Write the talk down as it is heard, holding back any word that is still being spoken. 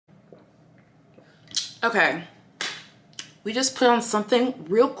Okay, we just put on something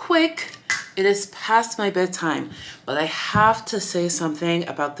real quick. It is past my bedtime, but I have to say something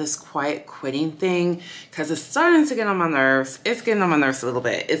about this quiet quitting thing because it's starting to get on my nerves. It's getting on my nerves a little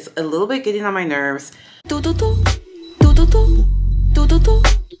bit. It's a little bit getting on my nerves.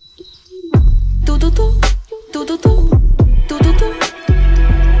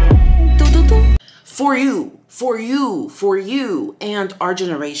 For you, and our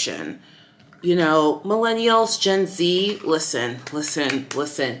generation. You know, millennials, Gen Z, listen.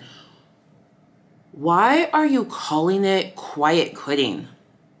 Why are you calling it quiet quitting?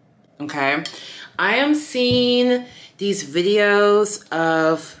 Okay, I am seeing these videos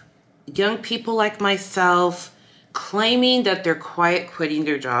of young people like myself claiming that they're quiet quitting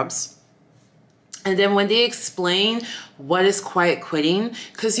their jobs. And then when they explain what is quiet quitting,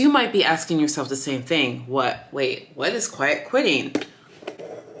 because you might be asking yourself the same thing. Wait, what is quiet quitting?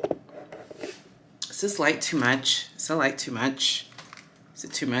 Is this light too much? Is the light too much? Is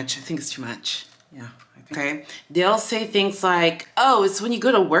it too much? I think it's too much. Yeah. Okay. They'll say things like, oh, it's when you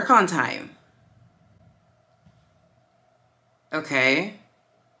go to work on time. Okay.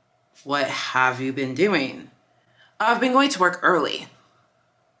 What have you been doing? I've been going to work early.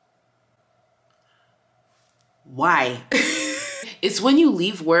 Why? It's when you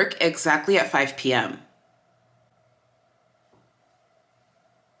leave work exactly at 5 p.m.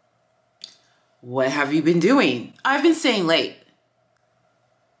 What have you been doing? I've been staying late.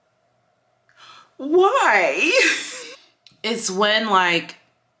 Why? It's when like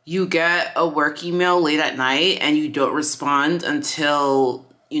you get a work email late at night and you don't respond until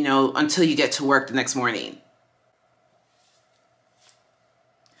you get to work the next morning.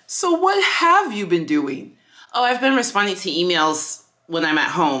 So what have you been doing? Oh, I've been responding to emails when I'm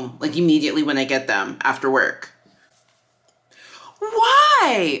at home, like immediately when I get them after work.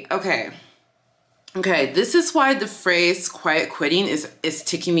 Why? Okay, this is why the phrase quiet quitting is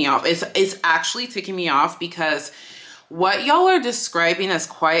ticking me off. It's actually ticking me off because what y'all are describing as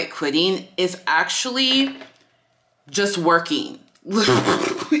quiet quitting is actually just working. Is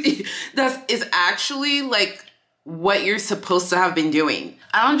actually like what you're supposed to have been doing.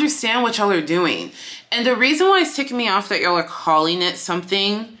 I don't understand what y'all are doing. And the reason why it's ticking me off that y'all are calling it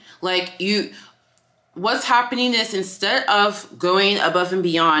something like what's happening is instead of going above and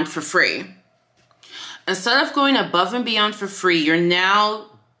beyond for free, you're now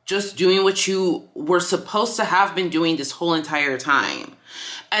just doing what you were supposed to have been doing this whole entire time.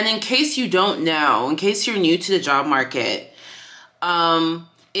 And in case you don't know, in case you're new to the job market,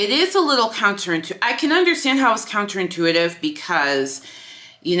 it is a little counterintuitive. I can understand how it's counterintuitive because,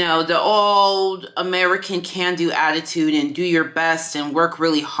 you know, the old American can-do attitude and do your best and work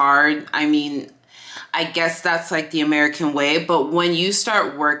really hard. I mean, I guess that's like the American way. But when you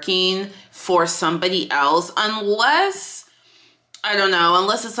start working for somebody else, unless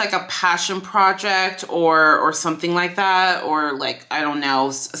it's like a passion project or something like that, or like, I don't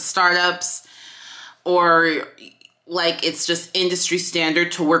know, startups, or like it's just industry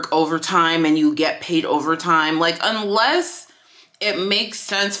standard to work overtime and you get paid overtime. Like, unless it makes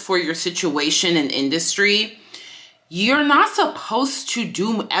sense for your situation and industry, you're not supposed to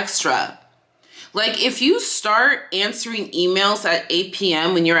do extra. Like, if you start answering emails at 8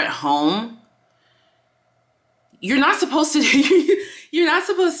 p.m. when you're at home, you're not supposed to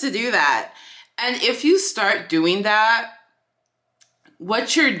do that. And if you start doing that,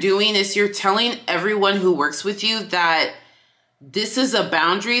 what you're doing is you're telling everyone who works with you that this is a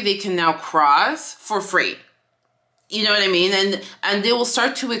boundary they can now cross for free. You know what I mean? And they will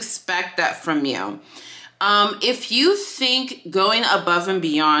start to expect that from you. If you think going above and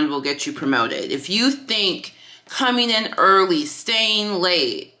beyond will get you promoted, if you think coming in early, staying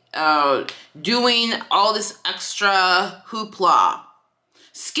late, doing all this extra hoopla,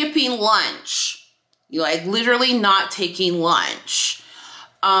 skipping lunch, like literally not taking lunch,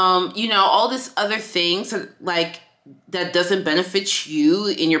 you know, all these other things that doesn't benefit you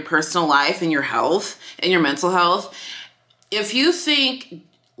in your personal life, in your health, in your mental health. If you think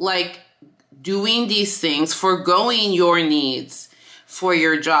like doing these things, foregoing your needs for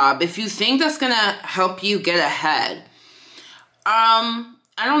your job, if you think that's gonna help you get ahead, I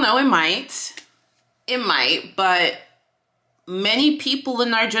don't know, it might, but many people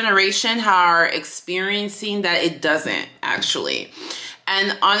in our generation are experiencing that it doesn't actually.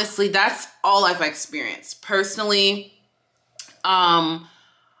 And honestly, that's all I've experienced. Personally, I've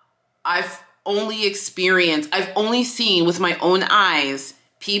only seen with my own eyes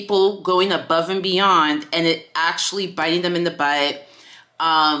people going above and beyond and it actually biting them in the butt.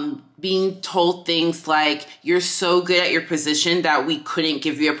 being told things like, you're so good at your position that we couldn't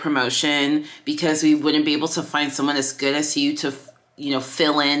give you a promotion because we wouldn't be able to find someone as good as you to, you know,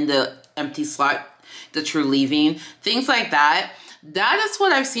 fill in the empty slot that you're leaving. Things like that. That is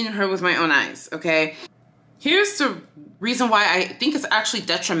what I've seen and heard with my own eyes, okay? Here's the reason why I think it's actually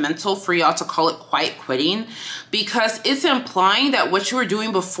detrimental for y'all to call it quiet quitting, because it's implying that what you were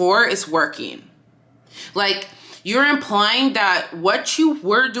doing before is working. Like, you're implying that what you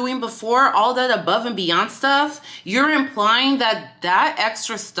were doing before, all that above and beyond stuff, you're implying that that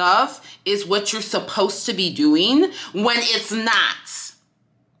extra stuff is what you're supposed to be doing when it's not.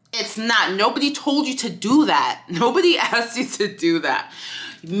 It's not. Nobody told you to do that. Nobody asked you to do that.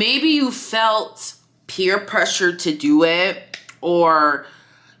 Maybe you felt peer pressure to do it, or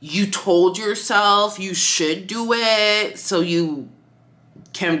you told yourself you should do it so you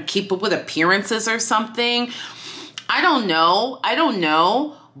can keep up with appearances or something. I don't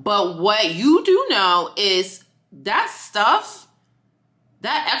know. But what you do know is that stuff,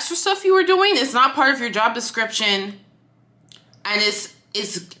 that extra stuff you were doing is not part of your job description, and it's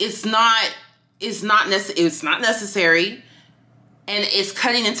not necessary, and it's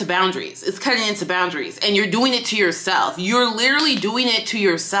cutting into boundaries. It's cutting into boundaries, and you're doing it to yourself. You're literally doing it to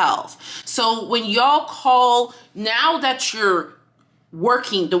yourself. So when y'all call, now that you're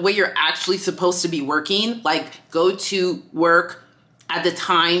working the way you're actually supposed to be working, like go to work at the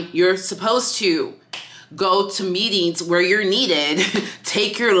time you're supposed to, go to meetings where you're needed,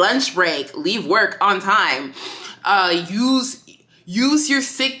 take your lunch break, leave work on time, use your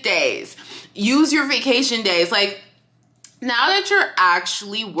sick days, use your vacation days. Like, now that you're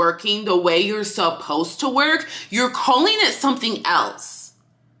actually working the way you're supposed to work, you're calling it something else.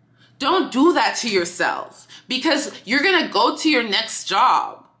 Don't do that to yourself, because you're going to go to your next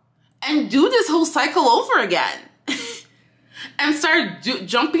job and do this whole cycle over again and start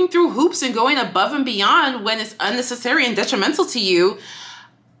jumping through hoops and going above and beyond when it's unnecessary and detrimental to you.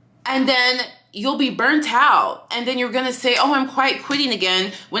 And then you'll be burnt out. And then you're going to say, oh, I'm quiet quitting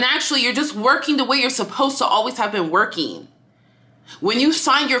again, when actually you're just working the way you're supposed to always have been working. When you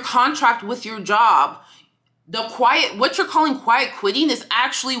signed your contract with your job, what you're calling quiet quitting is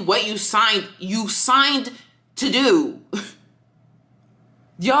actually what you signed to do.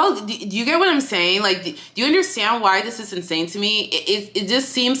 Y'all, do you get what I'm saying? Like, do you understand why this is insane to me? It just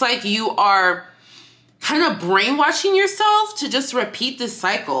seems like you are kind of brainwashing yourself to just repeat this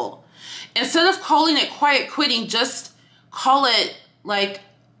cycle. Instead of calling it quiet quitting, just call it like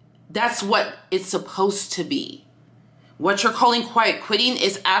that's what it's supposed to be. What you're calling quiet quitting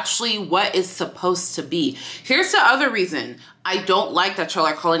is actually what it's supposed to be. Here's the other reason I don't like that y'all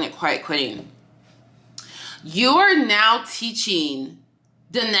are calling it quiet quitting. You're now teaching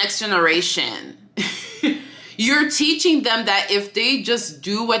the next generation. You're teaching them that if they just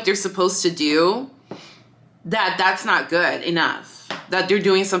do what they're supposed to do, that's not good enough, that they're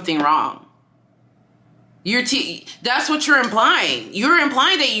doing something wrong. That's what you're implying. You're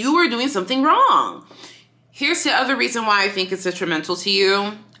implying that you are doing something wrong. Here's the other reason why I think it's detrimental to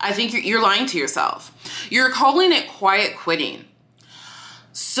you. I think you're lying to yourself. You're calling it quiet quitting.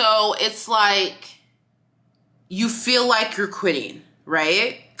 So it's like you feel like you're quitting,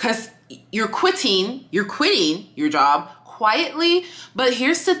 right? Because you're quitting your job quietly. But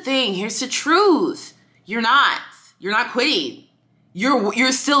here's the thing. Here's the truth. You're not quitting.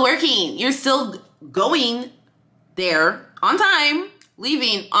 You're still working. You're still going there on time,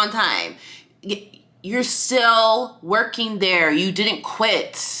 leaving on time. You're still working there. You didn't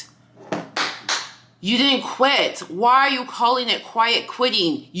quit. You didn't quit. Why are you calling it quiet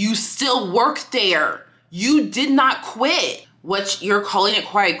quitting? You still work there. You did not quit. What you're calling it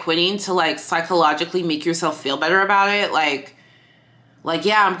quiet quitting to like psychologically make yourself feel better about it. Like,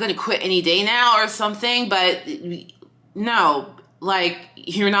 yeah, I'm going to quit any day now or something. But no, like,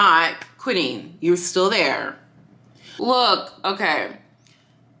 you're not quitting. You're still there. Look, okay.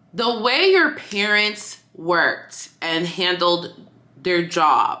 The way your parents worked and handled their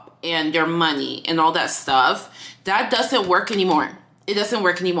job and their money and all that stuff, that doesn't work anymore. It doesn't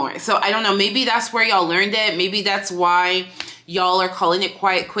work anymore. So I don't know, maybe that's where y'all learned it. Maybe that's why y'all are calling it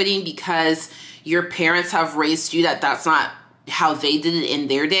quiet quitting, because your parents have raised you that that's not how they did it in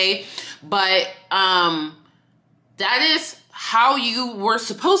their day. But that is how you were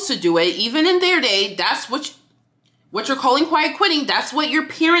supposed to do it, even in their day. That's what you're calling quiet quitting. That's what your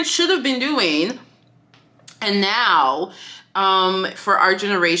parents should have been doing. And now, for our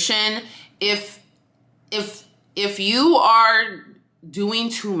generation, if you are doing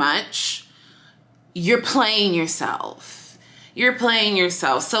too much, you're playing yourself. You're playing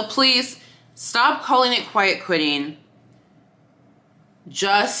yourself. So please stop calling it quiet quitting.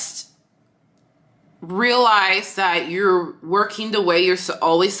 just realize that you're working the way you're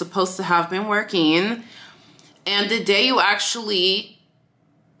always supposed to have been working. And the day you actually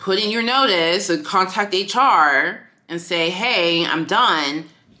put in your notice and contact HR and say, hey, I'm done,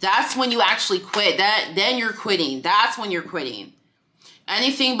 that's when you actually quit. Then you're quitting. That's when you're quitting.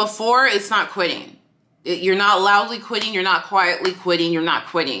 Anything before, it's not quitting. You're not loudly quitting. You're not quietly quitting. You're not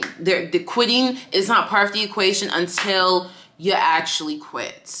quitting. The quitting is not part of the equation until you actually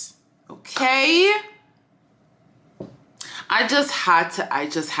quit. Okay? I just had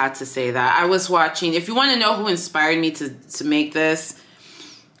to say that. I was watching. If you want to know who inspired me to make this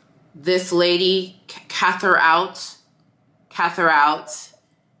lady, Cather out.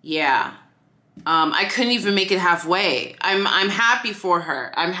 Yeah. I couldn't even make it halfway. I'm happy for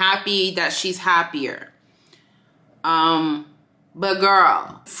her. I'm happy that she's happier. But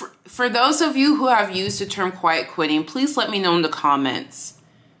girl, for those of you who have used the term quiet quitting, please let me know in the comments.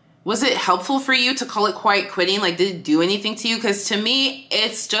 Was it helpful for you to call it quiet quitting? Like, did it do anything to you? Because to me,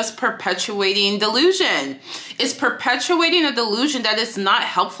 it's just perpetuating delusion. It's perpetuating a delusion that is not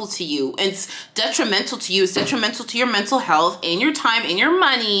helpful to you. It's detrimental to you. It's detrimental to your mental health and your time and your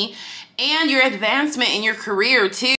money and your advancement in your career too.